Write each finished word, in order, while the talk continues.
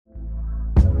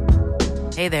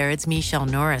Hey there, it's Michelle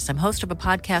Norris. I'm host of a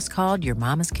podcast called Your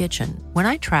Mama's Kitchen. When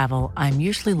I travel, I'm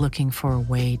usually looking for a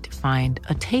way to find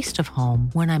a taste of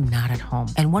home when I'm not at home.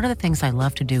 And one of the things I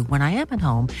love to do when I am at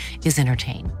home is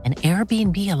entertain. And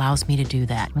Airbnb allows me to do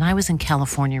that. When I was in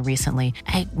California recently,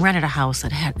 I rented a house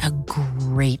that had a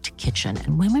great kitchen.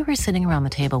 And when we were sitting around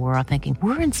the table, we were all thinking,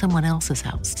 we're in someone else's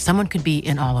house. Someone could be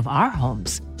in all of our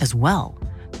homes as well.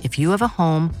 If you have a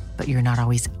home, but you're not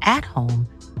always at home,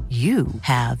 you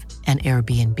have an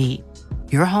Airbnb.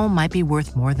 Your home might be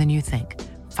worth more than you think.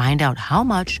 Find out how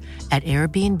much at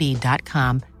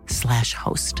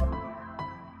airbnb.com/host.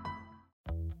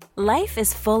 Life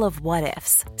is full of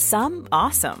what-ifs. Some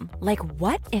awesome, like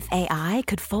what if AI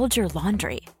could fold your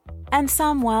laundry? And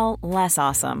some, well, less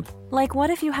awesome, like what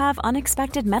if you have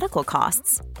unexpected medical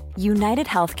costs? United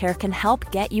Healthcare can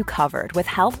help get you covered with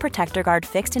Health Protector Guard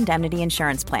fixed indemnity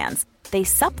insurance plans. They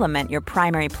supplement your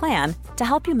primary plan to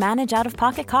help you manage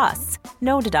out-of-pocket costs.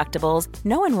 No deductibles,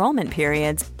 no enrollment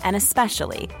periods, and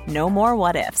especially no more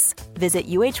what-ifs. Visit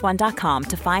uh1.com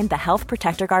to find the Health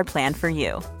Protector Guard plan for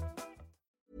you.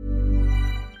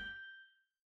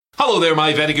 Hello there,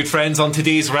 my very good friends. On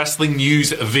today's wrestling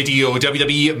news video,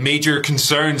 WWE major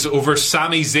concerns over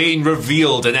Sami Zayn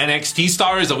revealed. An NXT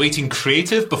star is awaiting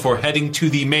creative before heading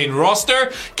to the main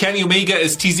roster. Kenny Omega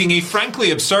is teasing a frankly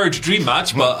absurd dream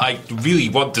match, but I really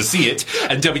want to see it.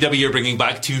 And WWE are bringing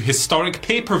back two historic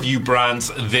pay-per-view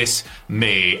brands this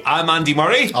May. I'm Andy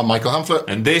Murray. I'm Michael Hamflett.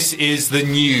 And this is the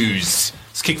news.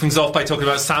 Let's kick things off by talking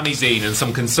about Sami Zayn and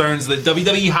some concerns that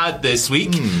WWE had this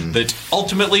week that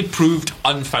ultimately proved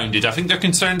unfounded. I think they're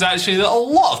concerns actually that a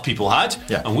lot of people had,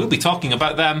 and we'll be talking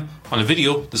about them on a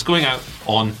video that's going out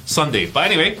on Sunday. But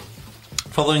anyway,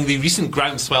 following the recent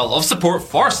groundswell of support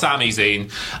for Sami Zayn,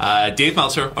 Dave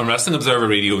Meltzer on Wrestling Observer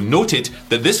Radio noted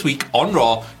that this week on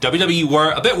Raw, WWE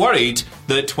were a bit worried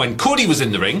that when Cody was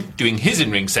in the ring, doing his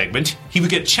in-ring segment, he would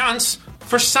get chance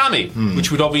for Sami, which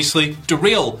would obviously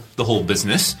derail the whole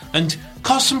business and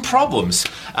cause some problems.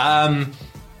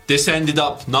 This ended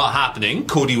up not happening.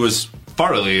 Cody was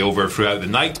thoroughly over throughout the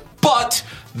night, but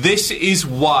this is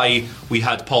why we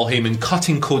had Paul Heyman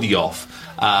cutting Cody off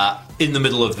in the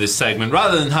middle of this segment,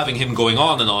 rather than having him going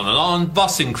on and on and on,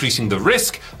 thus increasing the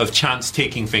risk of Chance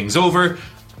taking things over.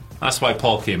 That's why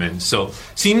Paul came in. So,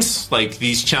 seems like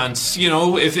these chants, you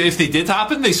know, if they did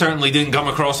happen, they certainly didn't come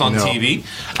across on TV.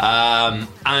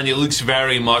 And it looks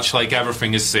very much like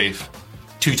everything is safe.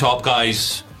 Two top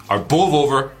guys are both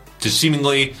over to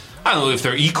seemingly, I don't know if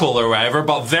they're equal or whatever,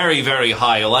 but very, very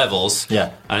high levels.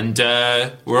 Yeah. And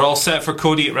we're all set for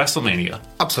Cody at WrestleMania.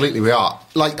 Absolutely, we are.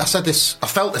 Like I said this, I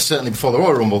felt this certainly before the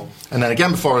Royal Rumble, and then again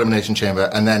before Elimination Chamber,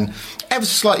 and then ever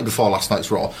so slightly before last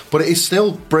night's Raw. But it is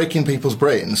still breaking people's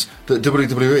brains that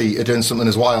WWE are doing something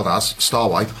as wild as, star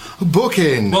wipe,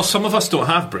 booking. Well, some of us don't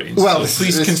have brains, so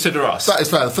please consider us. That is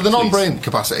fair. For the non-brain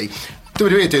capacity,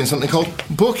 WWE are doing something called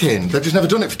booking. They've just never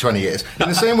done it for 20 years. In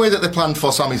the same way that they planned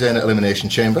for Sami Zayn at Elimination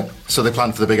Chamber, so they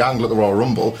planned for the big angle at the Royal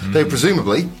Rumble, they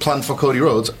presumably planned for Cody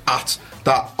Rhodes at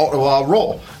that Ottawa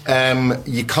Raw.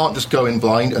 You can't just go in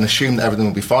blind and assume that everything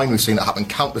will be fine. We've seen it happen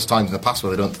countless times in the past where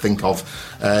they don't think of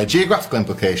geographical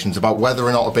implications about whether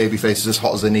or not a babyface is as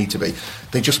hot as they need to be.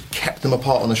 They just kept them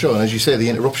apart on the show, and as you say, the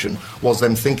interruption was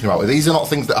them thinking about it. These are not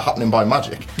things that are happening by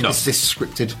magic. No. It's this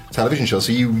scripted television show,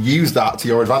 so you use that to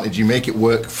your advantage. You make it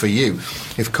work for you.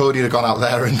 If Cody had gone out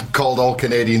there and called all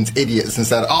Canadians idiots and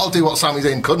said, I'll do what Sami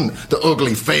Zayn couldn't, the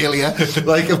ugly failure,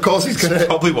 like, of course he's going to...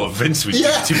 probably what Vince would do,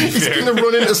 to be he's fair. He's going to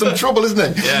run into some trouble,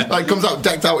 isn't he? Yeah. Like, comes out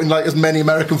decked out in like as many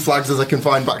American flags as I can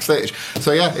find backstage.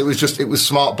 So yeah, it was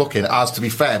smart booking, as to be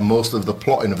fair, most of the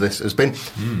plotting of this has been.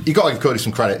 You got to give Cody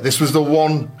some credit. This was the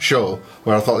one show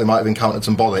where I thought they might have encountered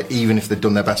some bother, even if they'd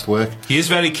done their best work. He is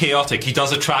very chaotic. He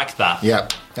does attract that. Yeah.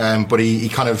 But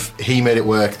he made it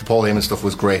work. The Paul Heyman stuff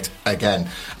was great again,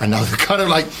 and now they're kind of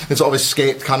like they sort of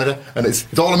escaped Canada, and it's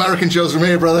all American shows from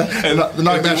here, brother. And the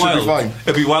nightmare should be fine.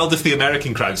 It'd be wild if the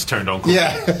American crowds turned on Cody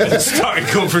and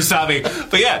started going for Sami.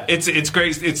 But yeah, it's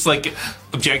great. It's like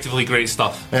objectively great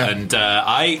stuff. Yeah. And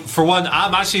I, for one,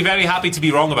 I'm actually very happy to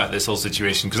be wrong about this whole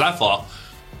situation, because I thought,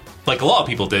 like a lot of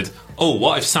people did, oh,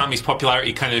 what if Sami's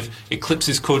popularity kind of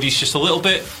eclipses Cody's just a little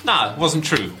bit? Nah, it wasn't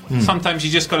true. Sometimes you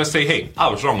just got to say, hey, I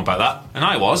was wrong about that, and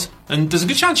I was, and there's a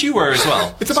good chance you were as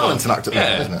well. It's a balancing act at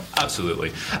that, isn't it?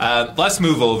 Absolutely. Let's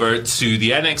move over to the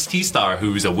NXT star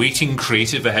who's awaiting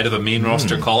creative ahead of a main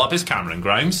roster call-up is Cameron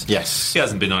Grimes. Yes. He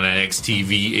hasn't been on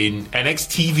NXTV in...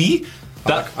 NXTV?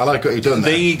 I like what you've done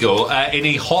there. There you go. In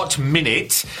a hot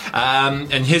minute,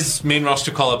 and his main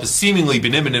roster call-up has seemingly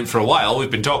been imminent for a while.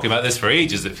 We've been talking about this for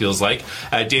ages, it feels like.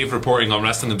 Dave reporting on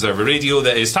Wrestling Observer Radio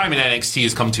that his time in NXT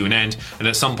has come to an end, and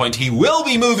at some point he will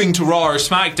be moving to Raw or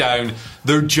SmackDown.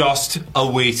 They're just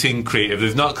awaiting creative.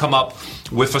 They've not come up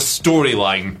with a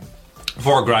storyline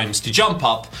for Grimes to jump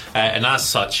up, and as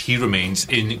such he remains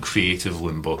in creative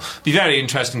limbo. Be very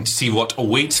interesting to see what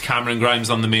awaits Cameron Grimes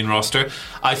on the main roster.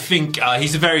 I think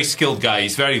he's a very skilled guy.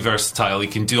 He's very versatile. He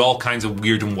can do all kinds of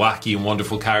weird and wacky and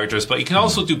wonderful characters, but he can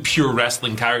also do pure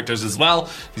wrestling characters as well.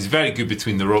 He's very good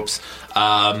between the ropes.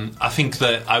 I think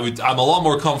that I'm a lot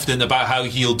more confident about how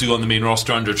he'll do on the main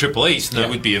roster under Triple H than I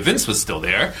would be if Vince was still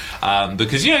there,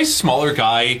 because he's a smaller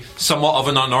guy, somewhat of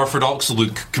an unorthodox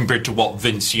look compared to what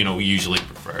Vince usually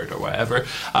preferred or whatever,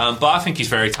 but I think he's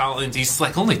very talented. He's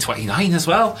like only 29 as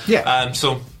well.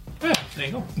 So yeah, there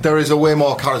you go. There is a way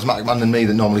more charismatic man than me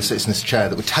that normally sits in this chair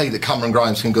that would tell you that Cameron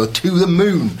Grimes can go to the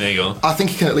moon. There you go. I think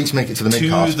he can at least make it to the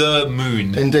mid-card. To the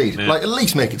moon. Indeed. Yeah. Like, at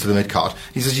least make it to the mid-card.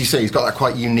 He's, as you say, he's got that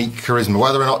quite unique charisma.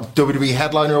 Whether or not WWE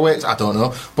headliner awaits, I don't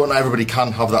know. But not everybody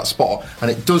can have that spot. And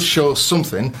it does show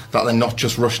something that they're not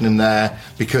just rushing him there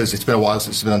because it's been a while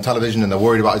since he's been on television and they're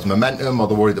worried about his momentum or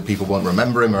they're worried that people won't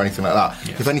remember him or anything like that.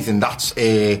 Yeah. If anything, that's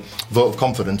a vote of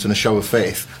confidence and a show of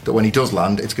faith that when he does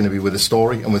land, it's going to be with a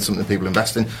story and with something people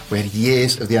invest in. We had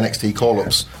years of the NXT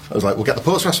call-ups. I was like, we'll get the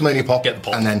post-WrestleMania pop,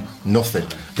 and then nothing.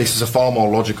 This is a far more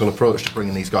logical approach to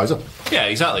bringing these guys up. Yeah,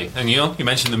 exactly. And you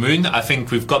mentioned the Moon. I think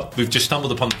we've just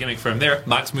stumbled upon the gimmick for him there.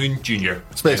 Max Moon Jr.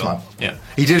 Spaceman. Yeah.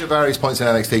 He did at various points in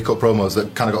NXT cut promos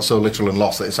that kind of got so literal and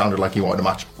lost that it sounded like he wanted a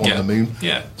match on the Moon.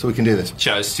 Yeah. So we can do this.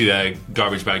 Shout outs to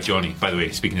Garbage Bag Johnny, by the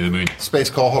way, speaking of the Moon. Space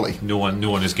Core Holly. No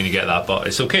one is going to get that, but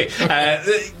it's okay.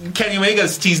 Kenny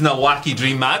Omega's teasing a wacky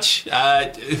dream match.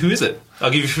 Who is it?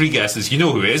 I'll give you 3 guesses. You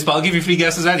know who it is, but I'll give you 3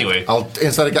 guesses anyway. I'll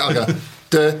go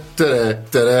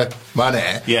Money.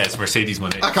 Yeah, it's Mercedes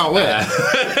Money. I can't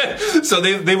wait. So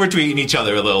they were tweeting each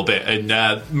other a little bit,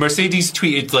 and Mercedes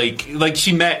tweeted like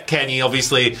she met Kenny.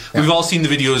 Obviously, we've all seen the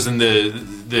videos and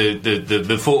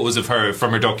the photos of her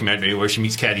from her documentary where she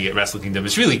meets Kenny at Wrestle Kingdom.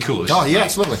 It's really cool.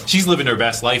 It's lovely. She's living her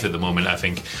best life at the moment, I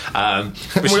think. And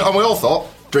we all thought,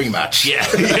 dream match. Yeah.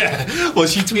 Well,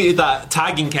 she tweeted that,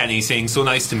 tagging Kenny, saying, "So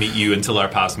nice to meet you until our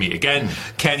paths meet again."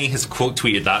 Kenny has quote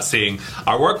tweeted that, saying,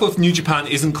 "Our work with New Japan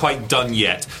isn't quite done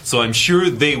yet, so I'm sure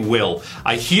they will.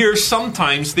 I hear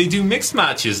sometimes they do mixed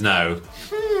matches now."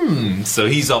 So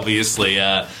he's obviously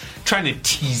trying to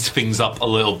tease things up a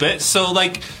little bit. So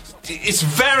it's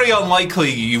very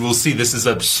unlikely you will see this as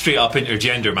a straight up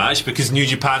intergender match because New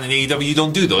Japan and AEW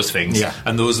don't do those things. Yeah.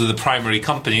 And those are the primary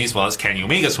companies. Well, it's Kenny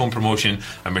Omega's home promotion,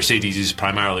 and Mercedes is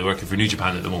primarily working for New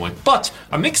Japan at the moment. But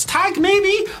a mixed tag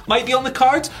maybe might be on the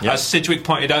cards. Yeah. As Sidgwick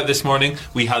pointed out this morning,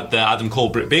 we had the Adam Cole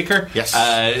Britt Baker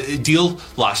deal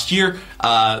last year.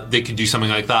 They could do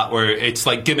something like that where it's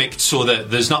like gimmicked so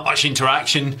that there's not much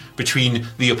interaction between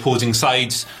the opposing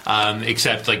sides,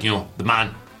 except the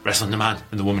man wrestling the man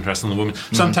and the woman wrestling the woman.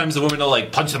 Sometimes the woman will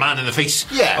punch the man in the face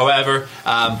or whatever,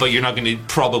 but you're not going to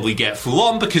probably get full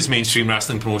on because mainstream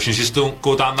wrestling promotions just don't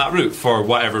go down that route for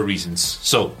whatever reasons.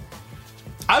 So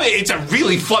it's a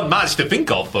really fun match to think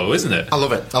of, though, isn't it? I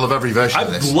love it. I love every version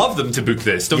of this. I'd love them to book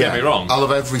this, don't get me wrong. I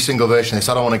love every single version of this.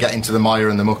 I don't want to get into the mire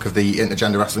and the muck of the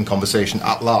intergender wrestling conversation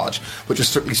at large, but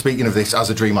just strictly speaking of this as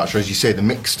a dream match, or as you say, the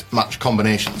mixed match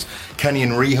combinations. Kenny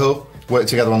and Riho worked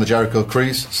together on the Jericho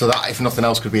Cruise, so that, if nothing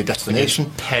else, could be a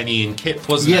destination. Penny and Kip,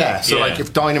 wasn't it? Yeah, so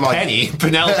if Dynamite...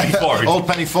 Penelope Ford. Old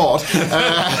Penny Ford,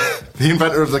 the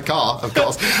inventor of the car, of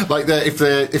course.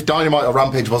 If Dynamite or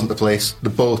Rampage wasn't the place, the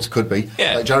boat could be.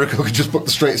 Yeah. Jericho could just book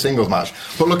the straight singles match.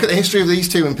 But look at the history of these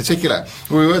two in particular.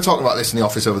 We were talking about this in the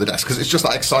office over the desk, because it's just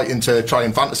that exciting to try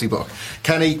and fantasy book.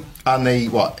 Kenny and the,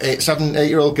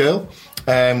 8-year-old girl...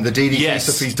 the DDT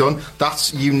stuff he's done,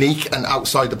 that's unique and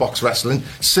outside the box wrestling.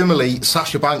 Similarly,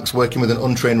 Sasha Banks working with an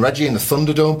untrained Reggie in the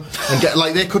Thunderdome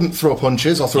and they couldn't throw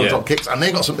punches or throw drop kicks, and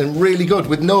they got something really good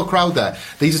with no crowd there.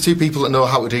 These are two people that know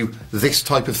how to do this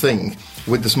type of thing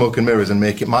with the smoke and mirrors and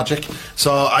make it magic.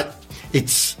 So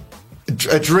it's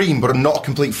a dream, but not a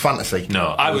complete fantasy. No,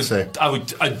 I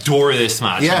would adore this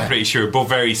match. I'm pretty sure both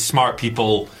very smart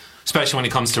people, especially when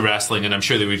it comes to wrestling, and I'm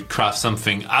sure they would craft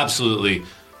something absolutely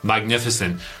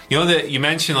magnificent. You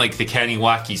mentioned the Kenny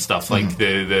wacky stuff,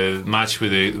 the match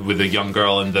with the young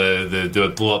girl and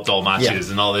the blow up doll matches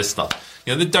and all this stuff.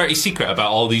 You know, the dirty secret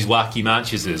about all these wacky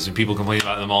matches is, and people complain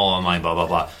about them all online, blah, blah,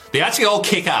 blah. They actually all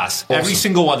kick ass. Awesome. Every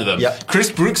single one of them. Yep.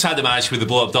 Chris Brooks had a match with the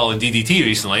blow-up doll in DDT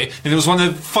recently, and it was one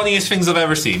of the funniest things I've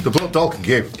ever seen. The blow-up doll can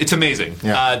give. It's amazing.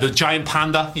 Yeah. The giant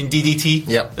panda in DDT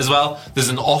as well. There's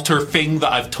an otter thing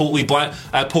that I've totally blanked.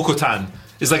 Pokotan.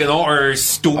 It's like an otter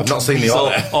stoked. I've not seen weasel.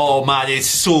 the otter. Oh man, it's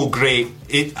so great.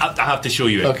 I have to show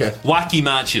you it. Okay. Wacky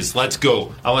matches. Let's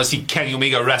go. I want to see Kenny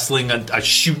Omega wrestling a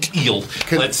shoot eel.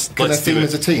 Can their theme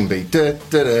as a team be Kenny?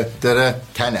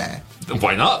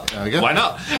 Why not? There we go. Why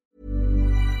not?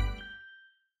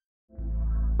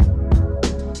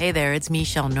 Hey there, it's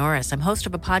Michelle Norris. I'm host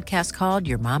of a podcast called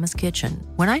Your Mama's Kitchen.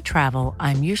 When I travel,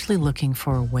 I'm usually looking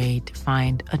for a way to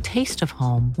find a taste of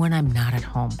home when I'm not at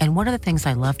home. And one of the things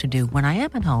I love to do when I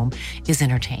am at home is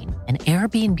entertain. And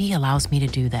Airbnb allows me to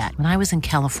do that. When I was in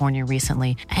California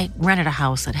recently, I rented a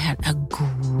house that had a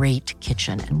great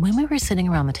kitchen. And when we were sitting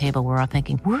around the table, we're all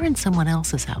thinking, we're in someone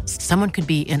else's house. Someone could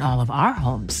be in all of our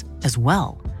homes as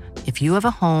well. If you have a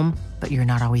home, but you're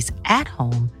not always at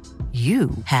home,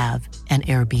 you have an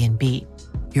Airbnb.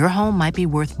 Your home might be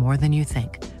worth more than you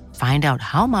think. Find out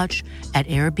how much at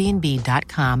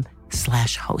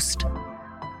airbnb.com/host.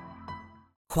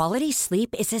 Quality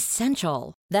sleep is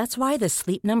essential. That's why the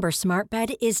Sleep Number Smart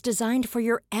Bed is designed for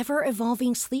your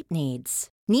ever-evolving sleep needs.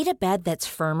 Need a bed that's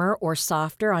firmer or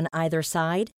softer on either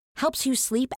side? Helps you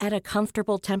sleep at a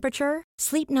comfortable temperature?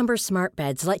 Sleep Number Smart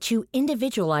Beds let you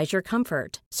individualize your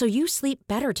comfort, so you sleep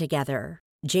better together.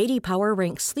 J.D. Power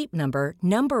ranks Sleep Number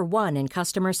number 1 in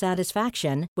customer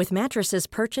satisfaction with mattresses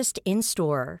purchased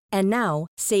in-store. And now,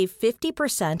 save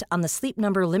 50% on the Sleep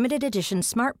Number Limited Edition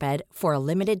Smart Bed for a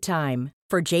limited time.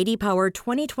 For J.D. Power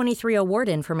 2023 award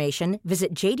information,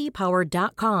 visit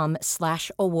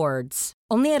jdpower.com/awards.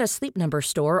 Only at a Sleep Number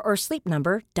store or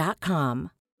sleepnumber.com.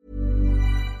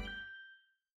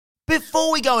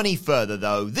 Before we go any further,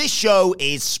 though, this show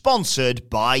is sponsored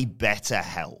by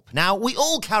BetterHelp. Now, we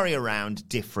all carry around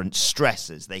different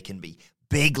stressors. They can be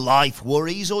big life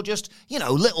worries or just,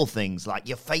 little things like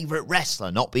your favorite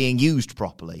wrestler not being used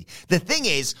properly. The thing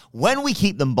is, when we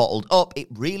keep them bottled up, it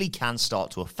really can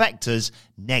start to affect us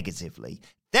negatively.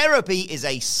 Therapy is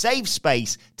a safe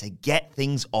space to get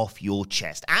things off your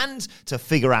chest and to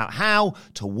figure out how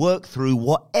to work through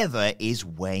whatever is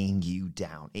weighing you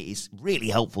down. It is really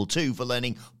helpful too for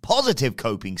learning positive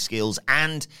coping skills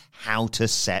and how to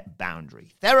set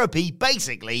boundaries. Therapy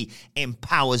basically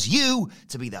empowers you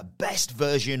to be the best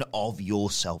version of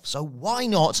yourself. So why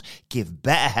not give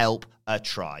BetterHelp a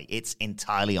try? It's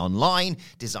entirely online,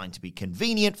 designed to be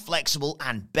convenient, flexible,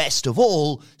 and best of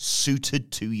all,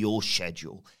 suited to your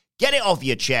schedule. Get it off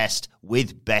your chest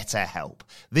with BetterHelp.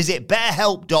 Visit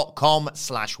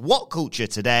betterhelp.com/whatculture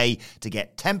today to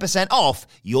get 10% off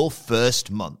your first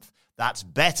month. That's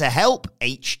BetterHelp,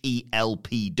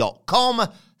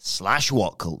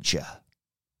 HELP.com/whatculture.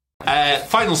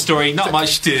 Final story, not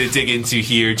much to dig into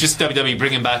here. Just WWE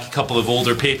bringing back a couple of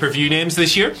older pay-per-view names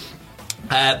this year.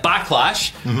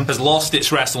 Backlash has lost its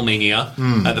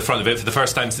WrestleMania at the front of it for the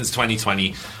first time since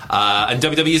 2020. And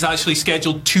WWE has actually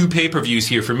scheduled 2 pay-per-views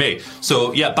here for May.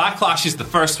 So, yeah, Backlash is the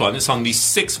first one. It's on the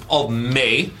 6th of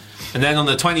May. And then on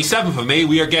the 27th of May,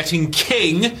 we are getting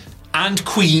King and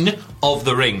Queen of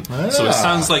the Ring. So it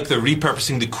sounds like they're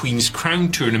repurposing the Queen's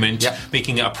Crown tournament,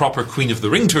 making it a proper Queen of the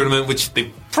Ring tournament, which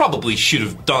they probably should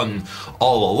have done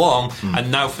all along.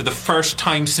 And now for the first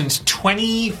time since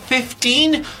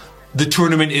 2015... the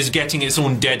tournament is getting its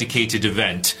own dedicated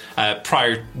event.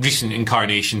 Prior recent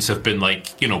incarnations have been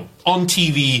on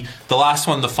TV. The last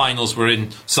one, the finals, were in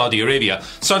Saudi Arabia.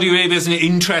 Saudi Arabia is an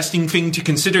interesting thing to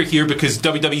consider here because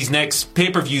WWE's next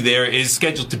pay-per-view there is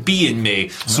scheduled to be in May,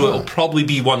 so it'll probably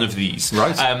be one of these.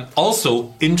 Right.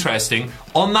 Also, interesting,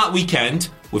 on that weekend,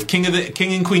 with King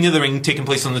and Queen of the Ring taking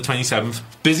place on the 27th,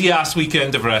 busy-ass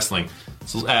weekend of wrestling.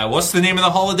 So, what's the name of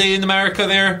the holiday in America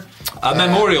there?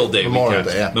 Memorial Day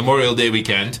weekend. Memorial Day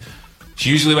weekend. It's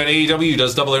usually when AEW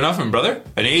does Double or Nothing, brother.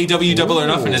 And AEW Double or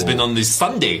Nothing has been on this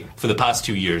Sunday for the past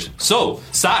 2 years. So,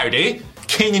 Saturday,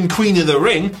 King and Queen of the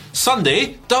Ring.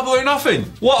 Sunday, Double or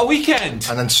Nothing. What a weekend.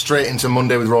 And then straight into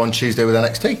Monday with Raw and Tuesday with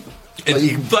NXT.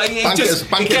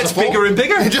 It gets bigger and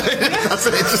bigger. That's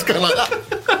it, it's just going like that.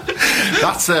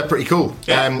 That's pretty cool.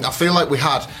 I feel like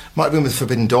might have been with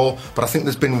Forbidden Door, but I think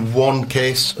there's been one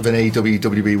case of an AEW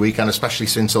WWE weekend, especially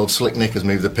since old Slick Nick has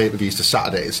moved the pay-per-views to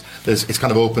Saturdays. It's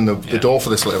kind of opened the door for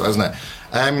this little, hasn't it?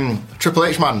 Triple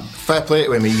H, man, fair play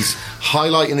to him. He's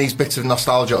highlighting these bits of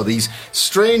nostalgia or these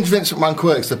strange Vince McMahon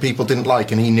quirks that people didn't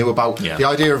like, and he knew about. The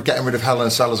idea of getting rid of Hell in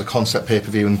a Cell as a concept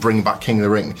pay-per-view and bringing back King of the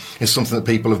Ring is something that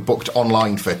people have booked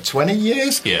online for 20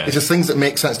 years. It's just things that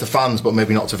make sense to fans, but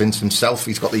maybe not to Vince himself.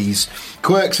 He's got these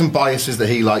quirks and biases that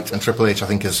he liked, and Triple H, I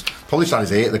think, has probably tried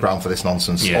his ear to the ground for this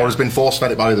nonsense, or has been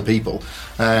force-fed it by other people.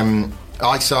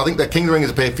 I think the King of the Ring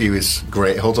as a pay-per-view is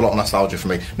great. It holds a lot of nostalgia for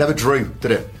me. Never drew,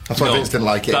 did it? That's why Vince didn't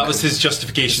like it. That was his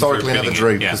justification. Historically, never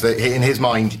drew, because in his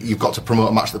mind, you've got to promote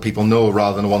a match that people know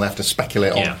rather than one they have to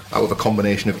speculate on out of a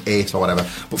combination of 8 or whatever.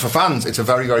 But for fans, it's a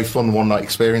very, very fun one-night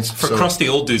experience. For crusty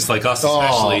old dudes like us,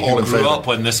 especially, who grew up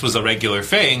when this was a regular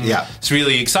thing, it's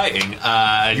really exciting.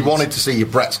 You wanted to see your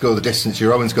Bretts go the distance,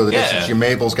 your Owens go the distance, your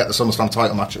Mabels get the SummerSlam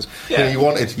title matches.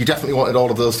 You definitely wanted all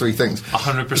of those 3 things.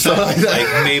 100%.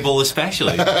 Like Mabel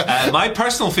especially. My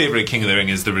personal favourite King of the Ring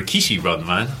is the Rikishi run,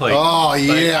 man.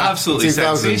 Absolutely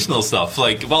sensational stuff.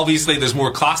 Obviously there's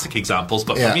more classic examples,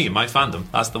 but for me, in my fandom,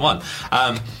 that's the one.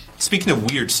 Speaking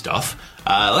of weird stuff,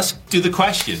 let's do the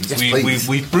questions.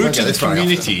 We've brewed to the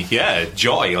community.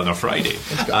 Joy on a Friday.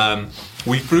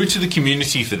 We've brewed to the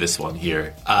community for this one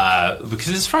here because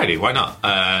it's Friday. Why not?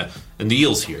 And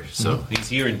Neil's here, so he's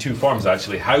here in 2 forms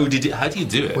actually. How do you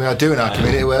do it? We are doing our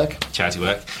community work, charity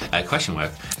work, question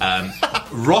work.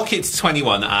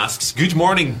 Rockets21 asks, "Good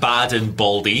morning, Bad and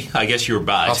Baldy." I guess you're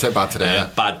bad. I'll say bad today.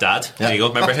 Bad Dad. There you go.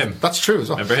 Remember him? That's true as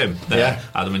well. Remember him?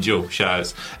 Adam and Joe.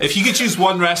 Shout-outs. If you could choose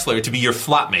one wrestler to be your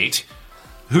flatmate,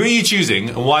 who are you choosing,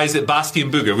 and why is it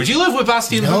Bastien Booger? Would you live with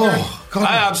Bastien Booger? God,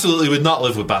 I absolutely would not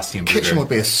live with Bastien Booger. Kitchen would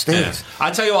be a state.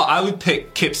 I tell you what, I would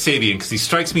pick Kip Sabian because he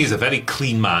strikes me as a very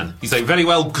clean man. He's very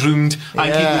well groomed and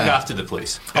he'd look after the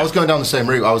place. I was going down the same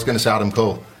route. I was going to say Adam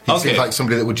Cole. He seems like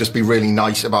somebody that would just be really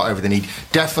nice about everything. He'd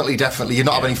definitely, you'd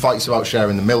not have any fights about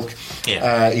sharing the milk.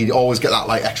 He'd always get that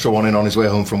extra one in on his way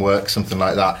home from work, something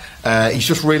like that. He's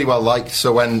just really well liked.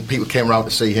 So when people came around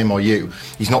to see him or you,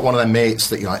 he's not one of them mates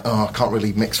that you're like, I can't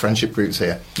really mix friendship groups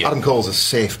here. Adam Cole's a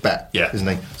safe bet, isn't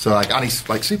he? So and he's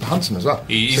super handsome as well.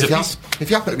 If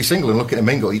you happen to be single and looking to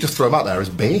mingle, you just throw him out there as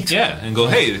bait. And go,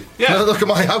 hey, look at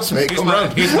my housemate, come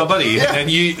round. Here's my buddy,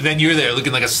 and then you're there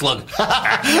looking like a slug.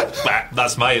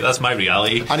 That's my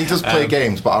reality. And he does play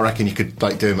games, but I reckon you could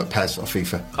do him at PES or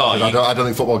FIFA. I don't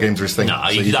think football games are his thing. No,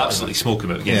 you could absolutely smoke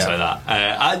him at games like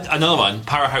that. Another one,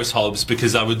 Powerhouse Hobbs,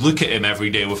 because I would look at him every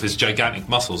day with his gigantic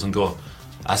muscles and go,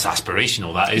 that's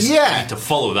aspirational, that is. I need to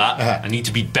follow that. I need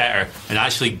to be better and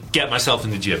actually get myself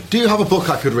in the gym. Do you have a book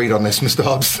I could read on this, Mr.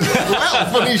 Hobbs?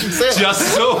 Well, funny you should say that.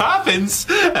 Just so happens.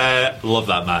 Love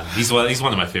that man. He's one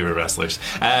of my favourite wrestlers.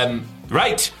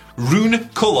 Right, Rune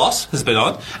Kolos has been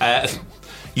on.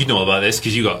 You know about this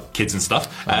because you got kids and stuff.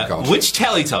 Which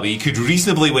Teletubby could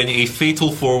reasonably win a fatal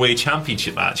 4-way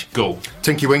championship match? Go.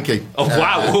 Tinky Winky. Oh,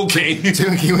 wow, okay.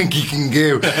 Tinky Winky can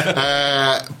go.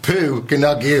 Pooh can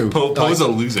not go. Poe's a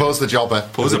loser. Poe's the jobber.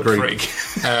 Poe's a prick.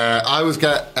 I always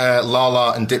get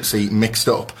Lala and Dipsy mixed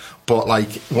up. But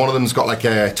one of them's got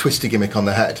a twisty gimmick on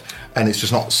the head, and it's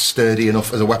just not sturdy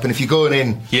enough as a weapon. If you're going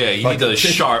in, you need a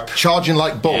sharp charging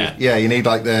like bull. You need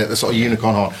the sort of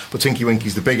unicorn horn. But Tinky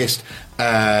Winky's the biggest.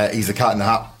 He's the cat in the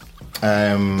hat.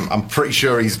 I'm pretty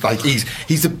sure he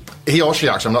or she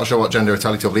actually. I'm not sure what gender a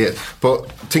Teletubby is,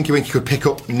 but Tinky Winky could pick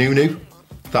up Nunu.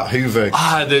 That Hoover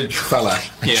fella,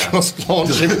 just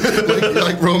launch him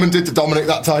like Roman did to Dominic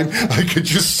that time. I could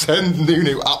just send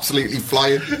Nunu absolutely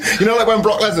flying. You know, like when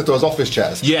Brock Lesnar throws office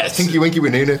chairs. Yes, Tinky Winky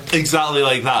with Nunu. Exactly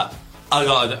like that. I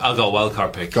got a wild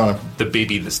card pick. Go on. The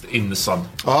baby that's in the sun.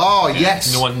 Oh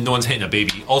yes. No one's hitting a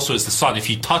baby. Also, it's the sun. If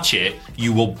you touch it,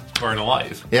 you will burn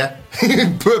alive. Yeah.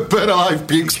 burn alive,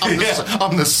 Bukes.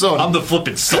 I'm the sun. I'm the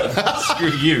flipping sun. Screw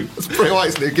you. That's Bray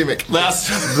Wyatt's new gimmick. The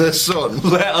sun.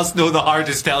 Let us know the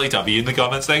hardest Teletubby in the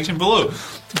comment section below.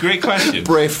 Great question.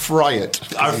 Bray Fryett.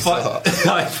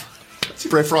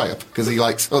 Bray Fryett because he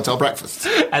likes hotel breakfast.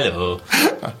 Hello.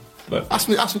 Ask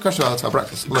me a question about hotel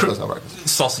breakfast. Love hotel breakfast.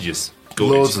 Sausages.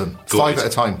 Loads of them. 5 at a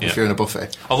time if you're in a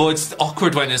buffet. Although it's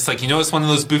awkward when it's it's one of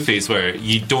those buffets where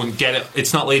you don't get it,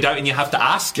 it's not laid out and you have to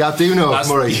ask. Yeah, I do know,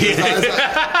 Murray. You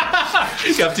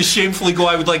have to shamefully go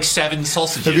out with 7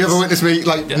 sausages. Have you ever witnessed me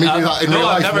that in real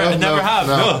life? I never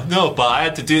have. No, but I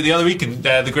had to do it the other week in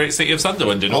the great city of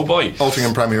Sunderland. Oh boy.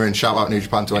 Altrincham Premier Inn, shout out New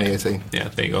Japan 2018. Yeah,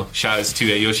 there you go. Shout outs to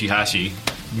Yoshihashi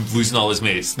losing all his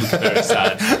mates, looking very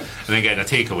sad, and then getting a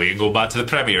takeaway and go back to the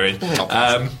Premier Inn.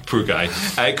 Poor guy.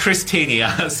 Chris Taney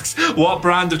asks, what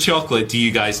brand of chocolate do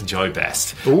you guys enjoy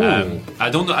best? I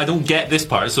don't get this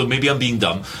part, so maybe I'm being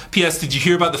dumb. P.S. Did you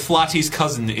hear about the Flatty's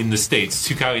cousin in the States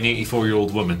took out an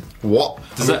 84-year-old woman? What?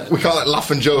 We can't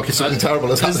laugh and joke if something terrible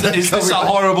has happened. Is this a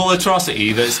horrible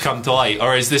atrocity that's come to light,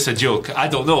 or is this a joke? I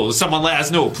don't know. Someone let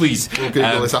us know, please. We'll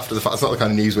Google this after the fact. It's not the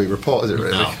kind of news we report, is it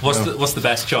really? No. What's the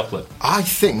best chocolate? I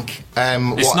think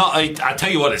It's not. I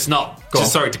tell you what, it's not. Go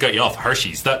Just on. sorry to cut you off.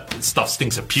 Hershey's. That stuff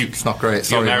stinks of puke. It's not great. You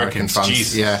Sorry, Americans. fans.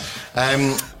 Jeez. Yeah.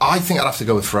 I think I'd have to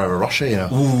go with Ferrero Rocher. You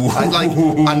know,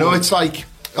 I know it's like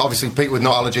obviously people with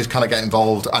no allergies kind of get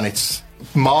involved, and it's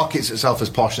markets itself as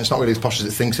posh, and it's not really as posh as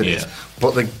it thinks it is.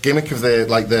 But the gimmick of the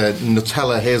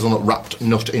Nutella hazelnut wrapped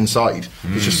nut inside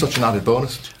is just such an added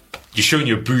bonus. You're showing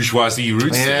your bourgeoisie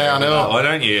roots. Yeah, there I know. Why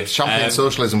don't you? Champagne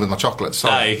socialism with my chocolates.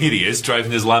 Sorry. Here he is,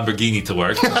 driving his Lamborghini to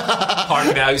work,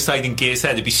 parking it outside in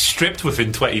Gateshead. It'd be stripped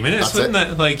within 20 minutes, wouldn't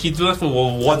it? Like, you'd left with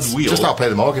one wheel. Just how I pay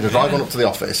the mortgage. I drive one up to the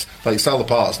office, like sell the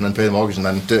parts, and then pay the mortgage, and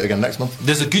then do it again next month.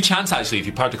 There's a good chance, actually, if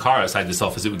you parked a car outside this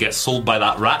office, it would get sold by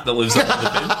that rat that lives up in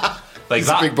the bin. Like He's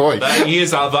a big boy. He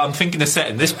is, but I'm thinking of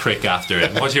setting this prick after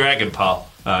him. What do you reckon, pal?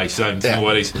 He sounds no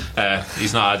worries.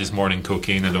 He's not had his morning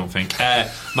cocaine, I don't think.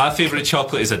 My favourite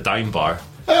chocolate is a Dime Bar.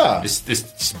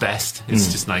 It's best. It's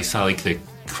just nice. I like the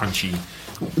crunchy.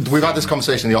 We've had this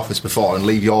conversation in the office before, and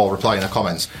leave your reply in the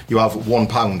comments. You have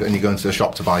 £1 and you go into the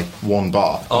shop to buy one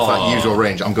bar. In fact, use your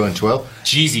range. I'm going 12.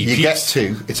 Jeezy You peeps. get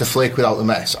two. It's a flake without the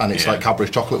mess, and it's like Cadbury's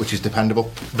chocolate, which is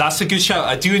dependable. That's a good shout.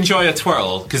 I do enjoy a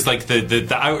twirl because, like, the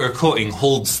outer coating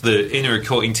holds the inner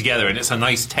coating together, and it's a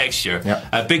nice texture. Yeah.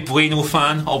 A big Bueno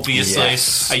fan, obviously.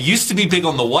 Yes. I used to be big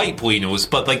on the white Buenos,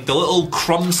 but like the little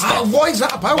crumb stuff. What is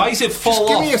that about? Why does it fall Just off?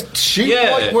 give me a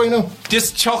cheap white Bueno.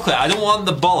 Just chocolate. I don't want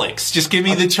the bollocks. Just give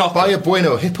me the chocolate. Buy a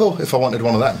Bueno Hippo if I wanted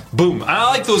one of them. Boom. And I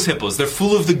like those hippos. They're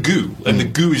full of the goo, and the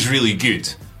goo is really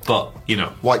good. But, you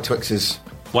know, White Twixes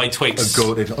white Twix. are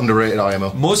goated, underrated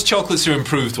IMO. Most chocolates are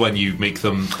improved when you make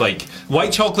them, like,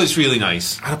 white chocolate's really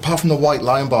nice. And apart from the white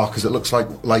Lion Bar, because it looks like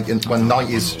when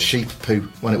 90s sheep poo,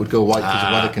 when it would go white because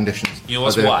of weather conditions. You know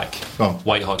what's whack?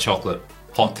 White hot chocolate.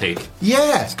 Hot take.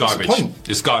 Yeah, It's garbage. what's the point?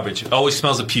 It's garbage. It always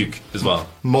smells of puke as well.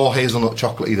 More hazelnut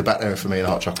chocolate, the better for me in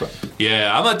hot chocolate.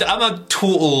 Yeah, I'm a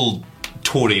total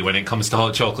Tory when it comes to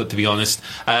hot chocolate, to be honest.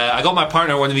 I got my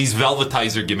partner one of these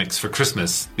velvetizer gimmicks for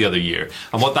Christmas the other year,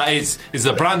 and what that is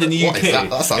a brand in the What UK. is that?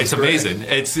 That sounds It's great. amazing.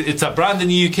 It's a brand in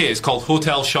the UK. It's called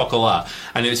Hotel Chocolat,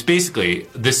 and it's basically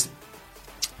this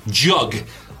jug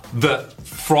that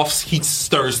froths, heats,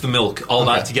 stirs the milk, all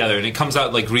that together, and it comes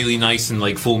out like really nice and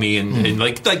like foamy and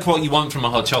like what you want from a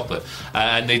hot chocolate.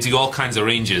 And they do all kinds of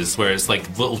ranges where it's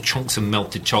like little chunks of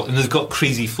melted chocolate, and they've got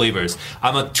crazy flavours.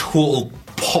 I'm a total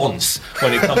ponce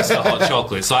when it comes to hot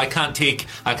chocolate, so I can't take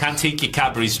your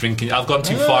Cadbury's drinking. I've gone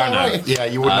too far now. Right. Yeah,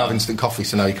 you wouldn't have instant coffee,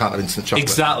 so now you can't have instant chocolate.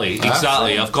 Exactly.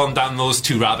 I've gone down those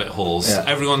two rabbit holes. Yeah.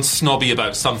 Everyone's snobby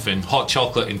about something. Hot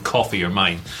chocolate and coffee are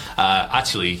mine.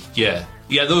 Actually, yeah.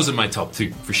 Yeah, those are my top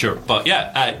two for sure. But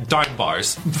yeah, Dime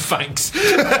Bars. Thanks.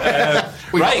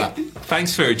 Right.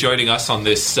 Thanks for joining us on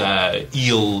this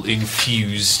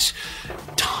eel-infused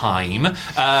time.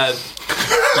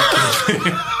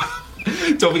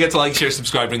 Don't forget to like, share,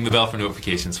 subscribe, ring the bell for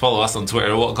notifications. Follow us on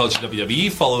Twitter at What Culture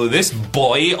WWE. Follow this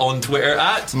boy on Twitter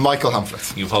at Michael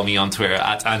Hamflett. You can follow me on Twitter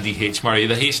at Andy H. Murray.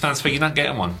 The H stands for you're not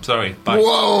getting one. Sorry. Bye.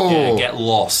 Whoa! Yeah, get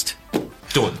lost.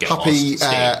 Don't get lost.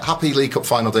 Stay. Happy League Cup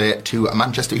final day to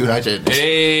Manchester United.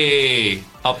 Hey!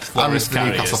 Up the And risk the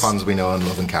Newcastle fans we know and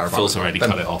love and care about. Phil's already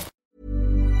cut it off.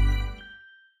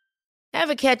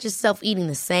 Ever catch yourself eating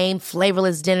the same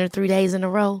flavorless dinner 3 days in a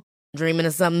row? Dreaming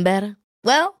of something better?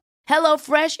 Well,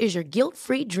 HelloFresh is your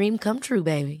guilt-free dream come true,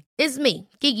 baby. It's me,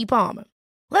 Keke Palmer.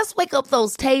 Let's wake up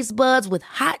those taste buds with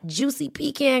hot, juicy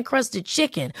pecan-crusted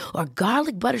chicken or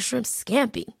garlic butter shrimp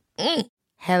scampi.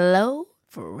 Hello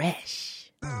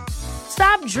Fresh.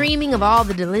 Stop dreaming of all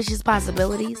the delicious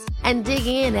possibilities and dig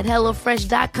in at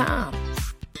HelloFresh.com.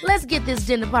 Let's get this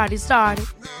dinner party started.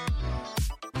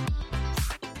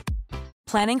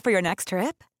 Planning for your next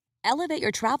trip? Elevate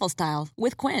your travel style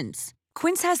with Quince.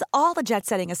 Quince has all the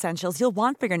jet-setting essentials you'll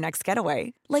want for your next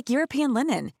getaway, like European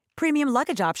linen, premium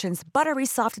luggage options, buttery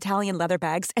soft Italian leather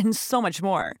bags, and so much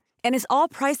more. And is all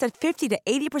priced at 50 to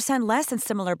 80% less than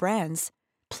similar brands.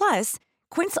 Plus,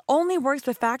 Quince only works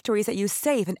with factories that use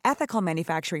safe and ethical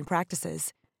manufacturing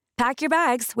practices. Pack your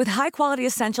bags with high-quality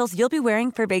essentials you'll be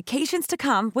wearing for vacations to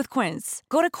come with Quince.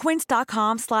 Go to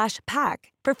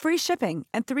quince.com/pack for free shipping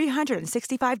and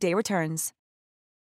 365-day returns.